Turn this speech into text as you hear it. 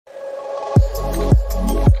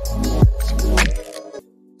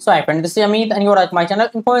So hi friend, this is Amit and you are at my channel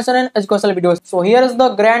Information and Educational Videos. So here is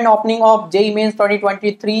the grand opening of JEE Mains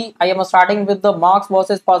 2023. I am starting with the marks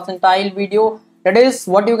versus percentile video. That is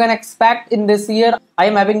what you can expect in this year. I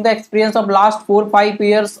am having the experience of last 4-5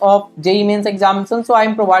 years of JEE Mains examination. So I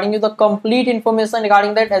am providing you the complete information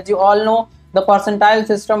regarding that. As you all know, the percentile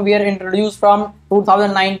system we are introduced from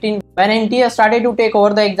 2019 when NTA started to take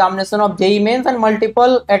over the examination of JEE Mains, and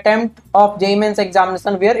multiple attempt of JEE Mains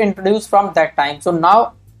examination were introduced from that time. So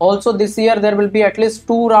now also this year there will be at least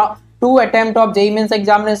two attempt of JEE Mains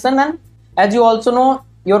examination, and as you also know,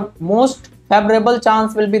 your most favorable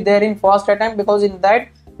chance will be there in first attempt, because in that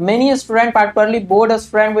many students, particularly board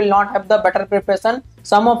student, will not have the better preparation.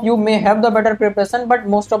 Some of you may have the better preparation, but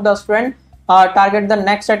most of the students target the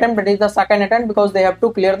next attempt, that is the second attempt, because they have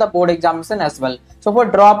to clear the board examination as well. So for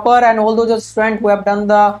dropper and all those students who have done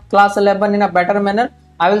the class 11 in a better manner,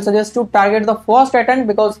 I will suggest to target the first attempt,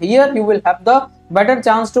 because here you will have the better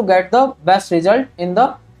chance to get the best result in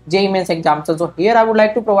the JEE Mains examination. So here I would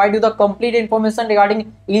like to provide you the complete information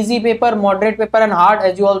regarding easy paper, moderate paper and hard.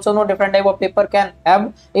 As you also know, different type of paper can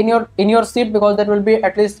have in your shift, because there will be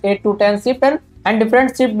at least 8 to 10 shift, and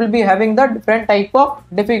different shift will be having the different type of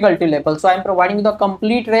difficulty level. So I am providing you the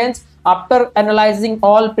complete range after analyzing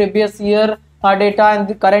all previous year data and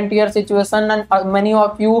the current year situation, and many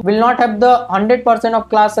of you will not have the 100% of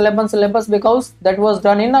class 11 syllabus, because that was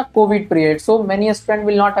done in a COVID period. So many students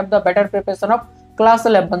will not have the better preparation of class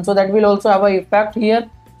 11, so that will also have an effect here.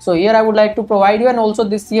 So here I would like to provide you, and also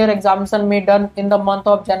this year examination may done in the month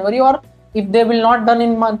of January, or if they will not done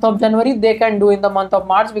in month of January, they can do in the month of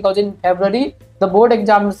March, because in February the board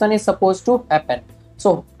examination is supposed to happen.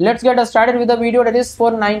 So let's get started with the video. That is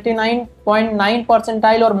for 99.9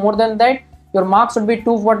 percentile or more than that, your marks should be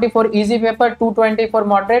 240 for easy paper, 220 for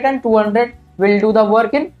moderate, and 200 will do the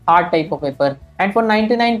work in hard type of paper. And for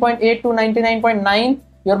 99.8 to 99.9,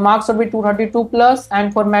 your marks should be 232 plus,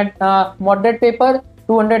 and for moderate paper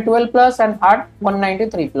 212 plus, and hard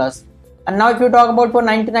 193 plus. And now if you talk about for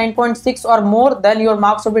 99.6 or more, then your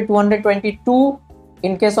marks will be 222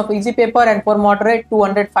 in case of easy paper, and for moderate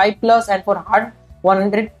 205 plus, and for hard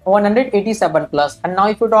 187 plus. And now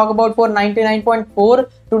if you talk about for 99.4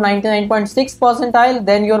 to 99.6 percentile,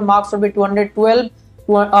 then your marks will be 212,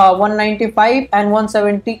 195 and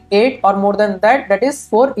 178 or more than that. That is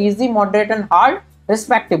for easy, moderate and hard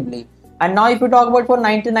respectively. And now if you talk about for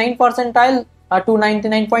 99 percentile to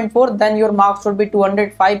 99.4, then your marks should be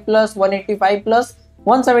 205 plus, 185 plus,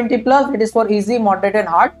 170 plus. It is for easy, moderate and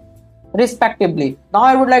hard respectively. Now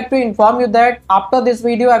I would like to inform you that after this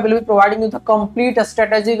video I will be providing you the complete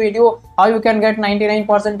strategy video, how you can get 99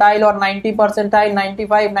 percentile or 90 percentile,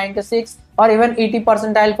 95, 96 or even 80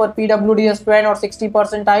 percentile for PWD student, or 60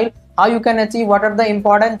 percentile, how you can achieve, what are the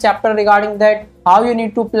important chapter regarding that, how you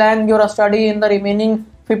need to plan your study in the remaining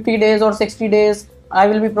 50 days or 60 days. I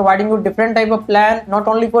will be providing you different type of plan, not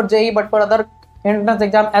only for JEE but for other entrance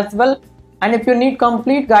exam as well. And if you need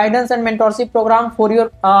complete guidance and mentorship program for your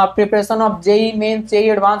preparation of JEE Mains, JEE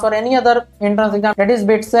Advanced or any other entrance exam, that is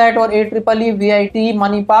BITSAT or AEEE, VIT,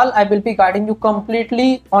 Manipal, I will be guiding you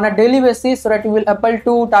completely on a daily basis, so that you will able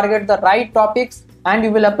to target the right topics and you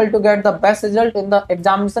will able to get the best result in the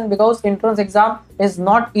examination, because entrance exam is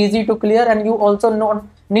not easy to clear, and you also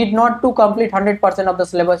need not to complete 100% of the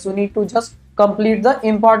syllabus. You need to just complete the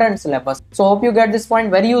important syllabus. So hope you get this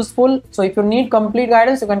point very useful. So if you need complete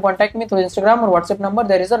guidance, you can contact me through Instagram or WhatsApp number.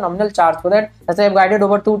 There is a nominal charge for that, as I have guided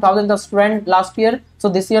over 2000 students last year. So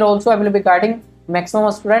this year also I will be guiding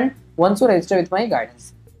maximum student once you register with my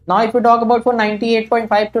guidance. Now if you talk about for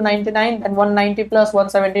 98.5 to 99, then 190 plus,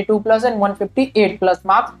 172 plus and 158 plus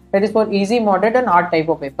marks, that is for easy, moderate and hard type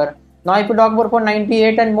of paper. Now if you talk about for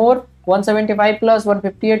 98 and more, 175 plus,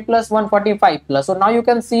 158 plus, 145 plus. So now you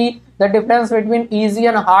can see the difference between easy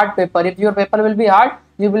and hard paper. If your paper will be hard,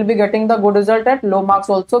 you will be getting the good result at low marks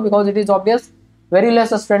also, because it is obvious very less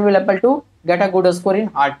student will able to get a good score in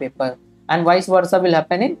hard paper, and vice versa will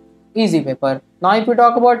happen in easy paper. Now if you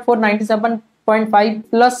talk about for 97.5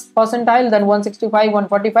 plus percentile, then 165,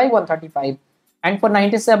 145, 135, and for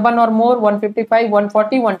 97 or more, 155,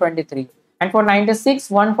 140, 123, and for 96,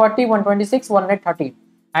 140, 126, 130,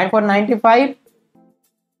 and for 95,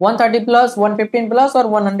 130 plus, 115 plus or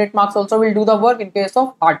 100 marks also will do the work in case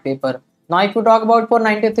of hard paper. Now if you talk about for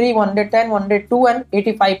 93, 110, 102 and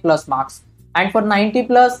 85 plus marks, and for 90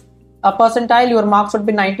 plus a percentile, your marks should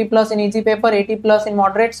be 90 plus in easy paper, 80 plus in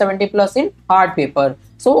moderate, 70 plus in hard paper.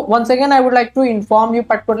 So once again, I would like to inform you,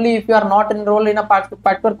 particularly if you are not enrolled in a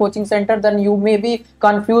particular coaching center, then you may be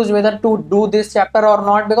confused whether to do this chapter or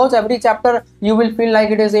not, because every chapter you will feel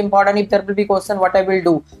like it is important. If there will be question, what I will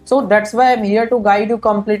do. So that's why I'm here to guide you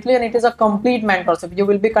completely, and it is a complete mentorship. You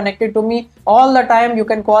will be connected to me all the time. You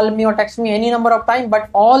can call me or text me any number of time, but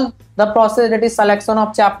all the process, that is selection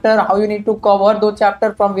of chapter, how you need to cover those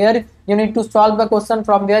chapter, from where you need to solve the question,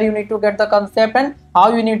 from where you need to get the concept, and how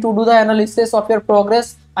you need to do the analysis of your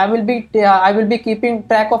progress. I will be keeping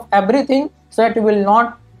track of everything, so that you will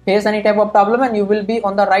not face any type of problem, and you will be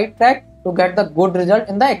on the right track to get the good result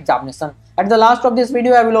in the examination. At the last of this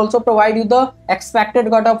video, I will also provide you the expected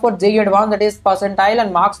cutoff for JEE Advanced, that is percentile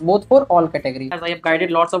and marks, both for all categories. As I have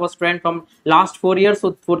guided lots of students from last 4 years,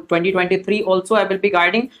 so for 2023 also I will be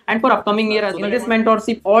guiding, and for upcoming year as well. In this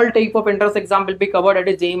mentorship, all type of entrance exam will be covered. That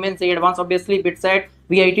is JEE Mains, JEE Advanced, obviously, BITSAT,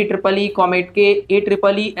 VIT EEE, COMET-K,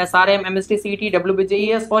 AEEE, SRM, MST, CET,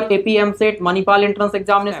 WBJES, or APMSET, Manipal entrance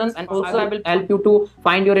examinations. And also I will help you to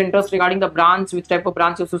find your interest regarding the branch, which type of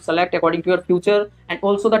branch you should select according to your future, and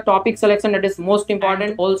also the topic selection, that is most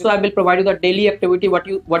important. Also I will provide you the daily activity, what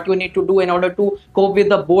you need to do in order to cope with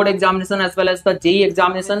the board examination as well as the JEE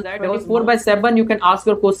examination. Because 4/7 you can ask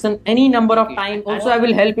your question any number of times. Also I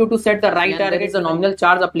will help you to set the right target. There is a nominal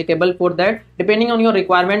charge applicable for that, depending on your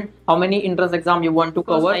requirement, how many entrance exam you want to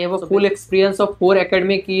cover. I have a full experience of 4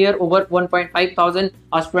 academic year, over 1.5 thousand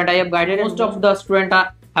student I have guided. Most of the student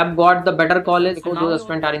have got the better college, because those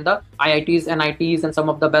students are in the IITs, NITs, and some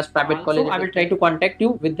of the best private colleges. So I will try to contact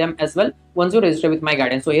you with them as well once you register with my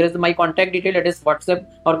guidance. So here is my contact detail, that is WhatsApp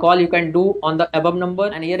or call you can do on the above number,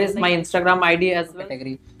 and here is my Instagram ID as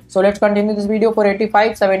well. So let's continue this video for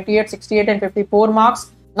 85, 78, 68 and 54 marks.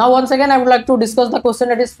 Now once again I would like to discuss the question,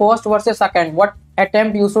 that is first versus second, what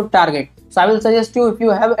attempt you should target. So I will suggest you, if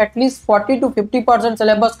you have at least 40 to 50%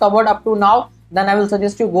 syllabus covered up to now, then I will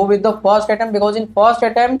suggest you go with the first attempt, because in first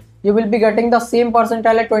attempt you will be getting the same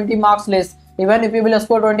percentile at 20 marks less. Even if you will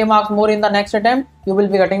score 20 marks more in the next attempt, you will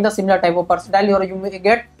be getting the similar type of percentile, or you may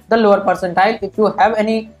get the lower percentile. If you have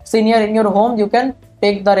any senior in your home, you can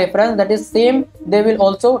take the reference, that is same, they will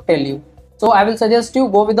also tell you. So I will suggest you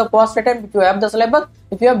go with the first attempt if you have the syllabus.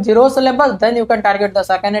 If you have zero syllabus, then you can target the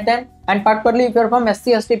second attempt, and particularly if you are from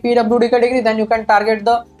SC, ST, PWD category, then you can target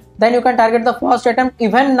the first attempt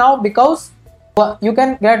even now, because you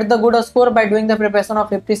can get the good score by doing the preparation of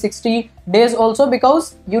 50-60 days also,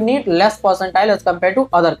 because you need less percentile as compared to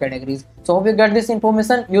other categories. So hope you get this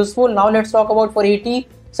information useful. Now let's talk about for 80,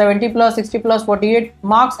 70 plus, 60 plus, 48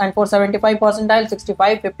 marks, and for 75 percentile,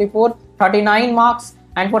 65, 54, 39 marks,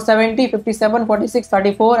 and for 70, 57, 46,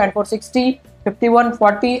 34, and for 60, 51,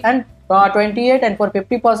 40 and 28, and for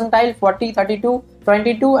 50 percentile, 40, 32,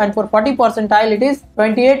 22, and for 40 percentile it is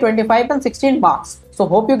 28, 25 and 16 marks. So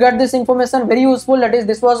hope you get this information very useful. That is,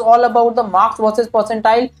 this was all about the marks versus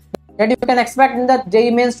percentile that you can expect in the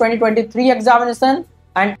JEE Mains 2023 examination.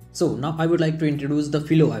 And so now I would like to introduce the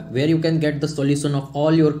Philo app, where you can get the solution of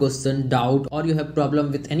all your question, doubt, or you have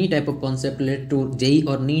problem with any type of concept related to JEE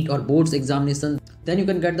or NEET or boards examination. Then you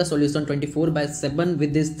can get the solution 24/7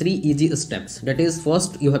 with these 3 easy steps. That is,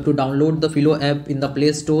 first you have to download the Philo app in the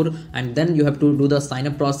Play Store, and then you have to do the sign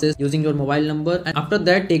up process using your mobile number, and after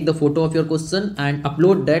that take the photo of your question and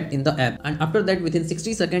upload that in the app, and after that within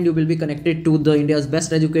 60 seconds you will be connected to the India's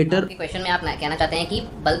best educator. Question में आप कहना चाहते हैं कि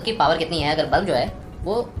bulb की power कितनी है। अगर बल्ब जो है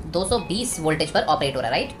वो 220 वोल्टेज पर ऑपरेट हो रहा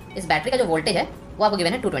है, राइट। इस बैटरी का जो वोल्टेज है वो आपको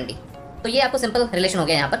गिवन है 220। तो ये आपको सिंपल रिलेशन हो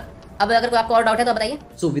गया यहाँ पर। अब अगर कोई आपको और डाउट है तो बताइए।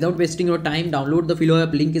 So without wasting your time, download the Philo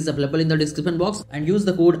app. Link is available in the description box, and use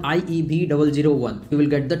the code IEB001. You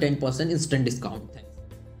will get the 10% instant discount. Thanks.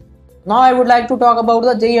 now I would like to talk about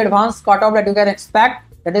the JEE Advanced cutoff that you can expect.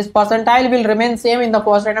 That is, percentile will remain same in the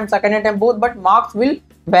first attempt, second attempt both, but marks will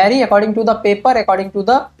vary according to the paper, according to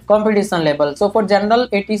the competition level. So for general,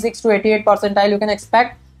 86 to 88 percentile you can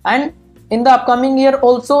expect, and in the upcoming year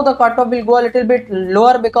also the cutoff will go a little bit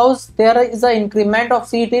lower, because there is an increment of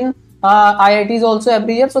seat in IITs also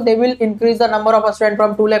every year. So they will increase the number of students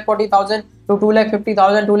from 2,40,000 to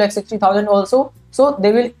 2,50,000, 2,60,000 also. So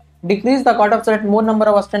they will decrease the cutoff so that more number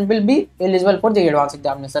of students will be eligible for JEE Advanced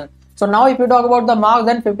examination. So now if you talk about the marks,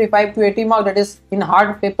 then 55 to 80 marks, that is in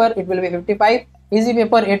hard paper it will be 55, easy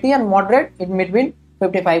paper 80, and moderate in between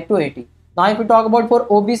 55 to 80. Now if we talk about for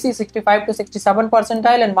OBC, 65 to 67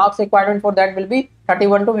 percentile, and marks requirement for that will be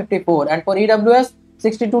 31 to 54, and for EWS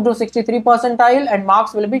 62 to 63 percentile, and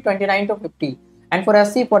marks will be 29 to 50, and for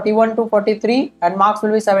SC 41 to 43, and marks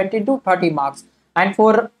will be 17 to 30 marks, and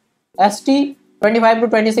for ST 25 to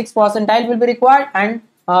 26 percentile will be required, and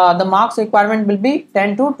the marks requirement will be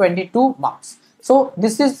 10 to 22 marks. So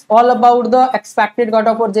this is all about the expected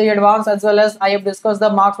cutoff for JEE Advanced, as well as I have discussed the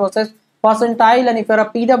marks versus percentile. And if you're a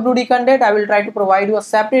PWD candidate, I will try to provide you a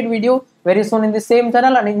separate video very soon in the same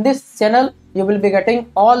channel, and in this channel you will be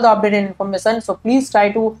getting all the updated information. So please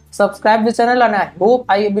try to subscribe the channel, and I hope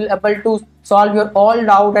I will be able to solve your all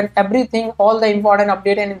doubt and everything, all the important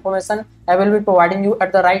update and information I will be providing you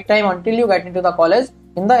at the right time until you get into the college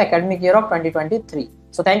in the academic year of 2023.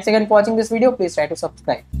 So thanks again for watching this video. Please try to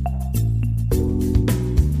subscribe.